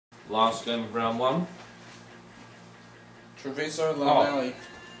Last game of round one. Treviso, Llanelli.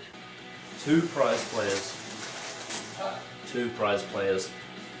 Two prize players. Two prize players.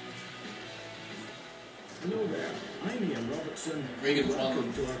 Hello there, I'm Ian Robertson. Regan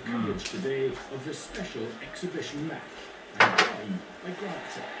Welcome to our coverage today of the special exhibition match. I'm joined by Grant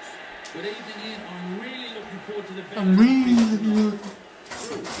Fox. Good evening, Ian. I'm really looking forward to the bet. I'm really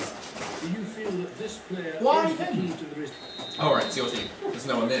So, do you feel that this player Why is the him? key to the result? Alright, it's your team. There's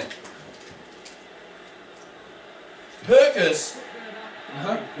no one there. Perkins!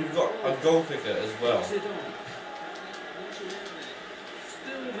 We've got a goal kicker as well. Puts it on.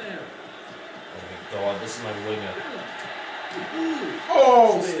 Still there. Oh my god, this is my winger.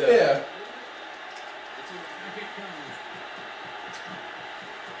 Oh, spear! Back it comes.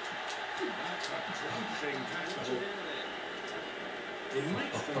 That's a crunching tackle. They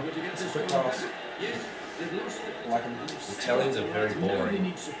might struggle to get this quick one pass. back. Yes, they've lost it. Like him. The Italians are very Now they boring.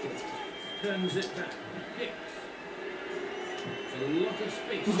 need support. Turns it back. Kicks. A lot of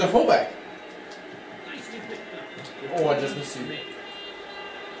space. Who's the fullback? Nicely picked up. Oh, I just missed you. Nick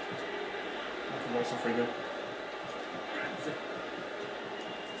That's not very good. grabs it.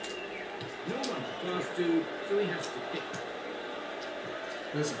 No one pass to, so he has to pick.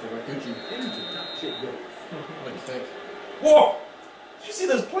 This is fullback, good you. Into touch it goes. What do you think? Whoa! Did you see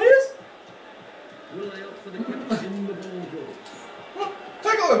those players? Will they opt for the catch in the ball goes? What?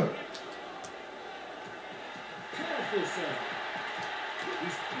 Tackle him! Powerful serve.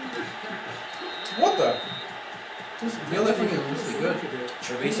 He's through that catch. What the? The other thing is really good.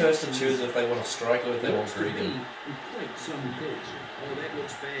 Treviso has to choose if they want to strike or if they want Looks to be Gregan. in quite some pitch. Oh, that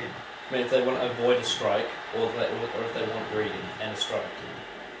looks bad. I mean, if they want to avoid a strike or if they want Gregan and a strike.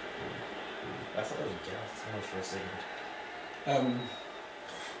 I thought that was Gareth Thomas for a second.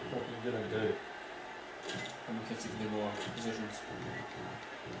 What are you gonna do? And we can see the more positions.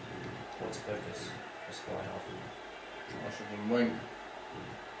 What's Perkins? Just flying off. I should have done wing.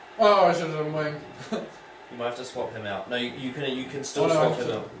 Oh, I should have done wing. You might have to swap him out. No, you can still Oh, no, swap I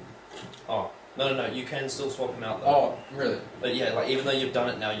him out. Oh, no, you can still swap him out though. Oh, really? But yeah, like even though you've done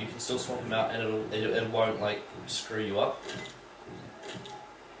it now, you can still swap him out and it won't like screw you up.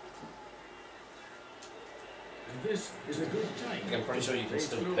 And this is a good time. Like, I'm pretty sure you can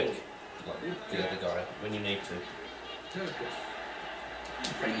still pick like the other guy when you need to. Turkish.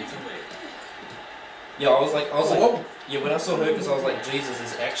 Yeah, I was like, Whoa. yeah, when I saw Hercus, I was like, Jesus,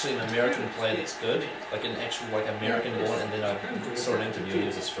 there's actually an American player that's good, like an actual like American born, and then I saw an interview and he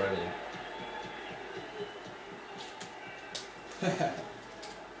was Australian.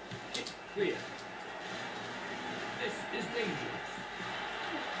 Clear. This is dangerous.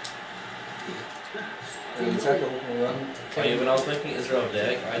 Really tackle or run. Oh yeah, when I was making Israel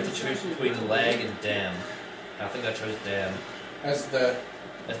deck, I had to choose between lag and dam. And I think I chose dam As the...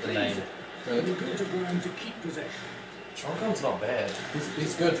 as the name. We'll Really? go to ground to keep possession. Troncon's not bad.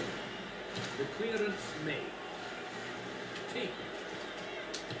 He's good. The clearance made. Take.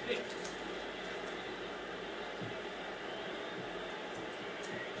 Pick.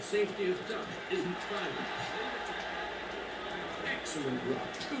 The safety of touch isn't violent. Excellent run.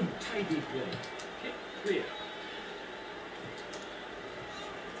 Good tidy play. Kick clear.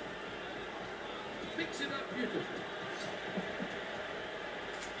 Fix it up beautifully.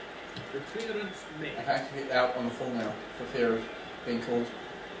 The clearance made. I can't get out on the full now for fear of being called.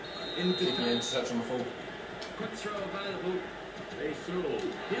 Into Keeping in touch. touch on the full. Quick throw available. They throw.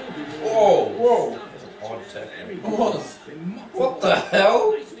 He'll be more. Whoa! Whoa. That's an odd tackle. What was? They mock What the the ball.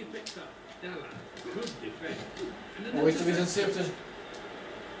 hell? Nicely picked up. Della. Good defense. And an Always to be interception. intercepted.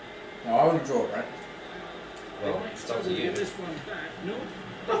 No, I want to draw it, right? They Well, might it's up struggle to to you. get this one back. No.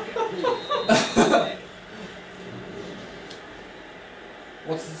 They get pulled.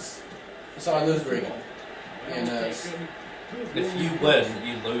 What's this? So I lose Gregan. And Taken. Good If ball. you win,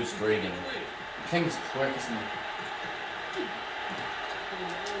 you lose Gregan. King's quick, isn't he?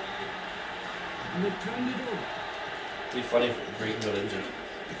 And they turned it over. It'd be funny if Gregan got injured.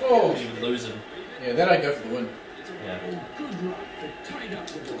 Oh! You would lose him. Yeah, then I'd go for the win. Yeah. Oh, good run. They tied up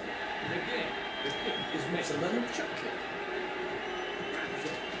the ball. And again, the kick is made. It's a little chuck kick. Grabs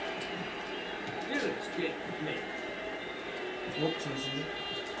it. Clearance kick made. Whoops,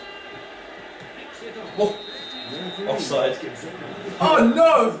 Picks it up. Oh. Referee Offside. gives it back. Oh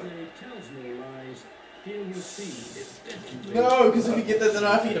no! Tells no lies. Here you see it's definitely. No, because if you get that, then I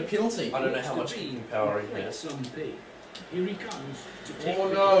have to get a penalty. I don't know how much kicking power he Quite has. some pay. Here he comes to take Oh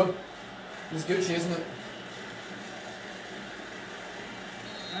the no! It's Gucci, isn't it?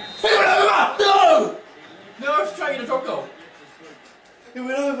 No! No, I was trying to drop goal. It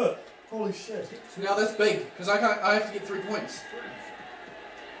went over. Holy shit! Now that's big because I have to get 3 points.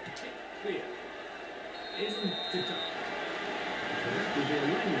 kick. clear. Isn't it up? That would be a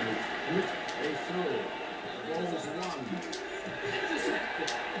line out. And they throw. Ball's one.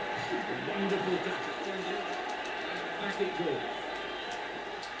 Intercepted. A wonderful touch. Back it goes.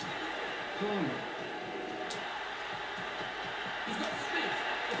 Palmer. He's got space.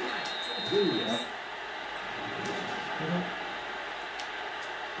 Brilliant.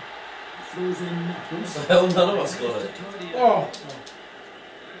 Throws in Knuckles. The hell, none of us got it. Oh!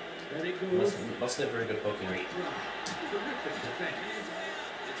 There it goes. Must have very good hooking. Terrific defense.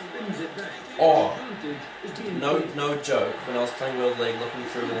 Spins it back. Oh! Advantage is being No joke, when I was playing World League looking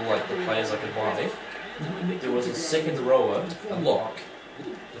through all like the players I could buy, there was a second rower, a lock,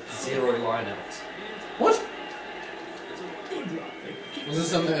 with 0 lineouts. What? Was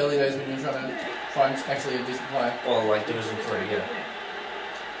this in the early days when you were trying to find actually a decent player? Well, like Division 3, yeah.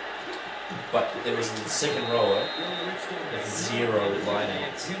 But there was a second rower with 0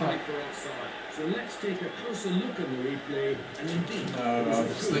 lineouts. So let's take a closer look at the replay and indeed. No, I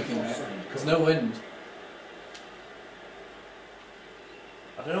was just thinking that. There's no wind.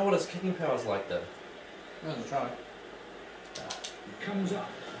 I don't know what his kicking power's like though. Let's try. It comes up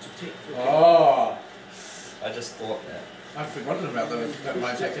to take the Oh! I just thought that. I've forgotten about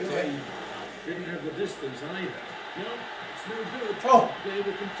my tactic there. Didn't have the distance either. No, it's no good. Oh! They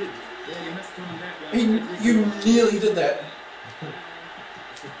will continue. Well, you must turn that way. You nearly did that.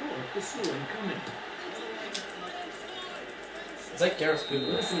 Support the slow and coming. Is that Gareth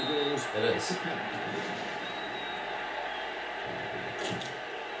Cooper? Whistle goes. It is.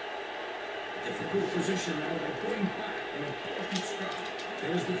 Difficult position now. They're going back. An important scrum.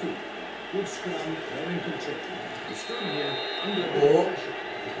 There's the foot. Good scrum. They're in control. The scrum here under pressure.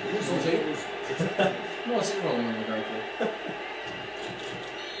 The whistle goes. What's it rolling on the ground for?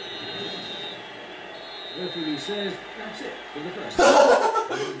 Referee says that's it for the first.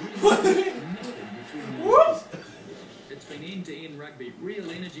 What? It's been end-to-end rugby, real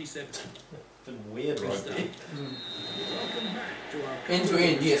energy set. Been weird rugby. Welcome back to our End to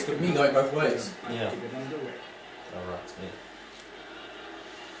end, yes, but me going both ways. Yeah. to get underway. Alright, me.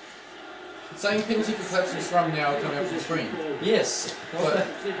 Same penalty for collapsing scrum now coming up on the screen. Yes. What?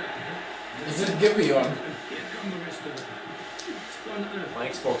 Is it Gibby on? Here come the rest of the pack. Spun out. My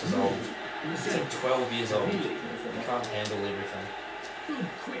Xbox is old. In the It's centre. like 12 years old. You can't handle everything. Good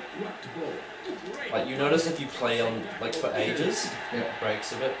quick rucked ball. Great. Like you notice if you play on like for ages, Yeah. it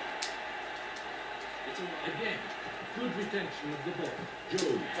breaks a bit. Again, good retention of the ball.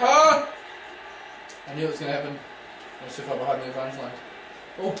 Joe. Ah! I knew it was going to happen. I was so far behind the advantage line.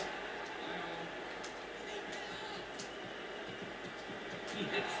 Oh! He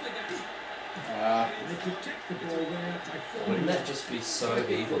hits the gap. Ah. They protect the ball there by forming. Wouldn't that just be so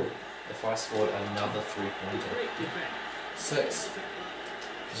evil if I scored another 3-pointer? Great defense. 6.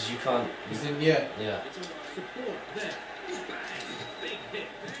 Because you can't. He's in, yeah. Yeah. Support there. Bang. Big hit.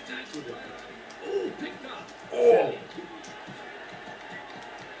 That's with it. Oh, picked up. Oh!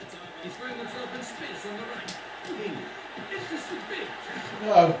 He's found himself in space on the right. King. It's just a big tackle.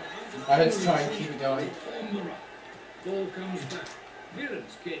 No. I had to try and keep it going. On the right. Ball comes back.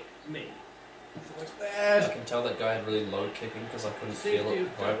 Clearance kick made. Looks I bad. can tell that guy had really low kicking because I couldn't feel it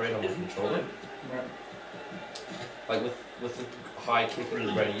vibrate on my controller. Right. Like with the high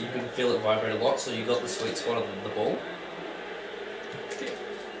kicking ready, you can feel it vibrate a lot, so you got the sweet spot of the ball. Kick.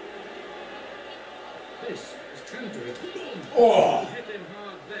 This is counter. Oh! Hit him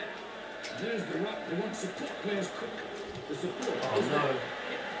hard there. There's the ruck. They want support players quick. The support. Oh is there. no.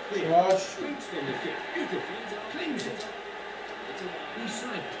 Clear. Charge. Swings from the kick. Beautiful. Claims it.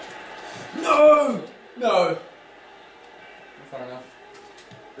 Inside. No! No. Not far enough.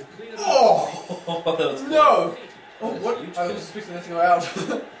 The clear. Oh! that was cool. No! Oh, That's what? huge I was kick. expecting that to go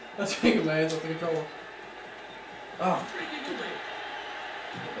out. That's taking my hands off the controller. Oh, Breaking away.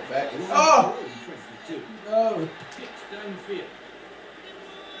 get back. Oh! 22. No! Kicks downfield.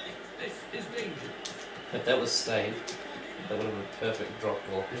 This is danger. If that was stayed, that would have been a perfect drop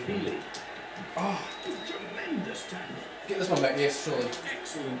goal. Healy. Oh! Tremendous tackle. Get this one back, yes, surely.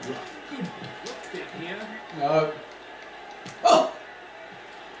 Excellent drop. Good rock kick here. No. Oh!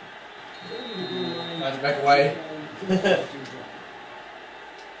 Over the goal line. I had to back away.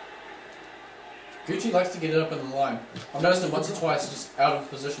 Gucci likes to get it up in the line. I've noticed it once or twice, just out of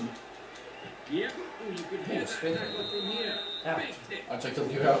position. Yep. Oh, you can hear that spin. tackle from here. Ouch. Big hit. I checked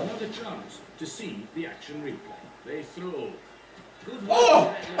you out. Another chance to see the action replay. They throw. Good Oh!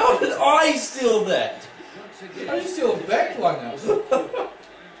 work. How did I steal that? Once again. I just steal a back line now.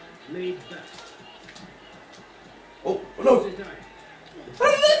 Laid back. Oh no! Close it out.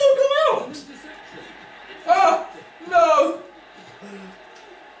 How did that not go An out? interception. Ah! No!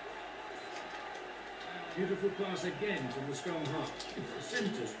 Beautiful pass again from the strong half.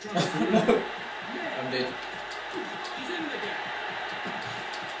 Centres trying to... I'm dead. He's in the gap.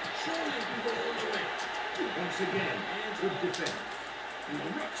 Surely he can go all the way. Once again, good defence. And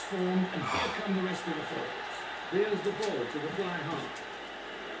the ruck's formed, and here come the rest of the forwards. There's the ball to the fly half.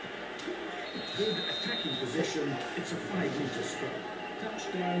 Good attacking position. It's a 5-metre stroke.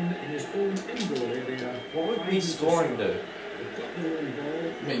 Touchdown in his own indoor area. What would me scoring do? They've got their own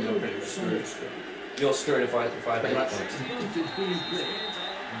ball. I mean, you're pretty Solid screwed. stroke. You're screwed if I hit Pretty much. points. Advantage being played.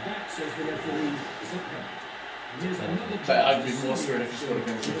 And that, says the referee, is a penalty. And here's another But I'd be chance. more screwed if you scored a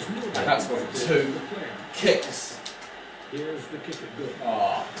penalty. There's no I can't score doubt for for 2 the player. kicks. Here's the kick at goal.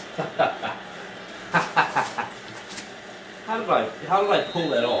 Oh. How did I pull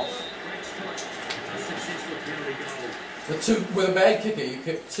that off? Great strike. A successful penalty goal. With a bad kicker, you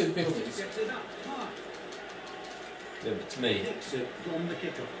kick 2 penalties. Gets it up high. Yeah, but to me, Kicks it from the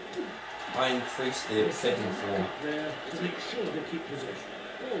kicker. I increased the attacking form. There to make sure they keep possession.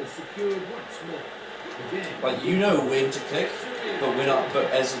 Ball secured once more. Again. Like, you know when to kick, but we're not. But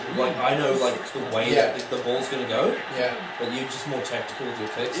as like I know like the way Yeah. that the ball's gonna go. Yeah. But you're just more tactical with your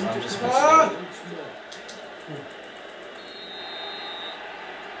kicks, and I'm just Into more Ah! stupid. once more.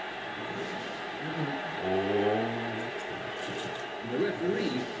 And the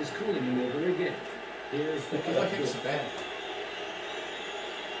referee is calling him over again. Here's the kick That at kicks goal. are bad.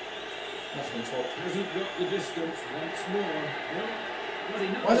 That's been taught. Hasn't got the distance once more. Well, bloody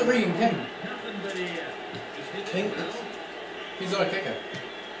nothing. Why is it reading King? Nothing but here. He's hit King it well. is- He's not a kicker.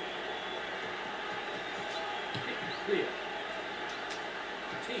 Kick clear.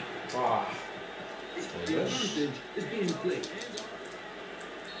 Take. Ah. The advantage is being played.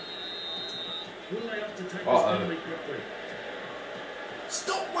 Will they have to take this penalty quickly?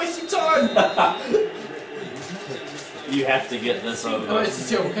 Stop wasting time! You have to get this Oh, over. it's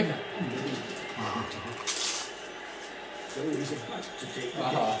a terrible kicker. So he's about to take the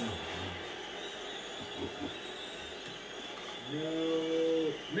Uh-huh. kick.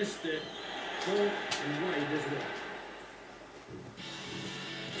 No, missed it. Short and wide as well.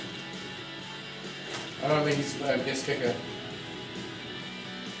 I don't think he's a guest kicker.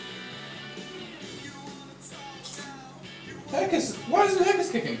 Hackers, why isn't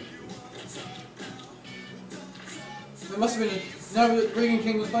Hackers kicking? There must have been a... No, Regan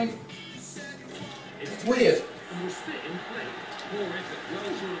King was playing... It's weird. And will sit in play. Poor effort, well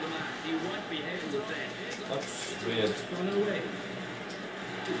short of the mark. He won't be happy with that. That's weird. It's gone away.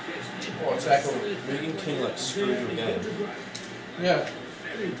 Gets hit. Oh, tackle. Regan King like screwed your game. Yeah.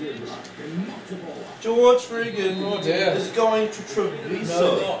 Very good luck. And knocked the ball up. George Regan Oh dear. is going to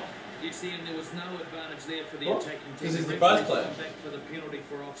Treviso. You see, and there was no advantage there for the What? attacking team. Because he's the referee prize player. come back for the penalty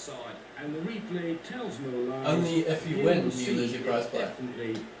for offside. And the replay tells no lies. Only if you Here win, we'll you see lose your prize it player.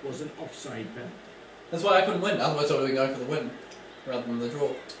 Definitely was an offside penalty. That's why I couldn't win, otherwise I would have been going for the win rather than the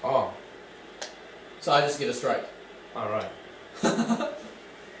draw. Oh, So I just get a strike. alright.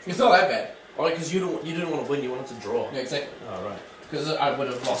 It's not that bad. Oh, because you didn't want to win, you wanted to draw. Yeah, exactly. Alright. Because I would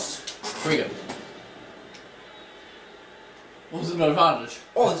have lost freedom. What was an advantage?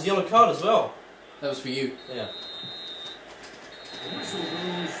 Oh, there's a yellow card as well. That was for you. Yeah. The whistle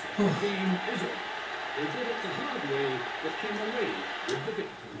goes, the game is up. They did it the hard way, but came away with the victory.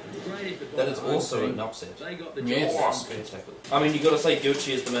 Great effort. That is by the also home an team. upset. They got the Yes. job Oh, done. spectacular. I mean, you got to say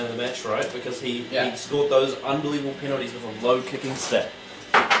Gucci is the man of the match, right? Because he scored those unbelievable penalties with a low kicking stat.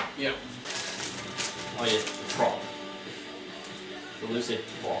 Yeah. Oh yeah, the prop. The Lucy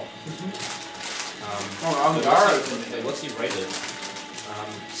prop. Oh, I'm the Garo. Hey, what's he rated?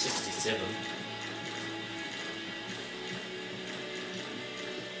 67.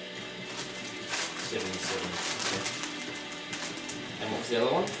 And what was the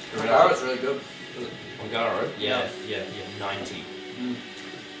other one? Garo's really good. Ongaro? Yeah. Yeah, 90. Mm.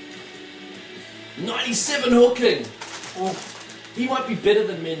 97 hooking! Oh, he might be better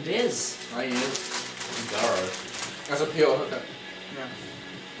than Mendez. Oh, he is. Ongaro. That's a pure hooker.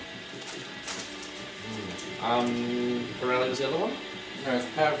 Pirelli was the other one? No,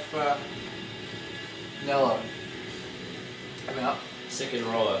 have Nello. Coming up. Second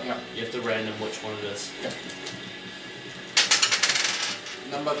rower. Yeah. You have to random which one it is. Yeah.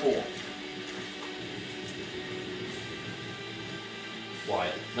 Number 4.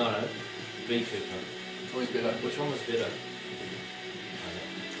 Wyatt. No. V Cooper. Always better. Which one was better?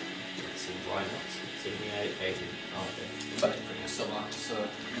 Let's see, why not? 78, 80. Oh, okay. But it's pretty similar, so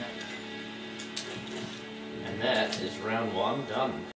yeah. And that is round 1 done.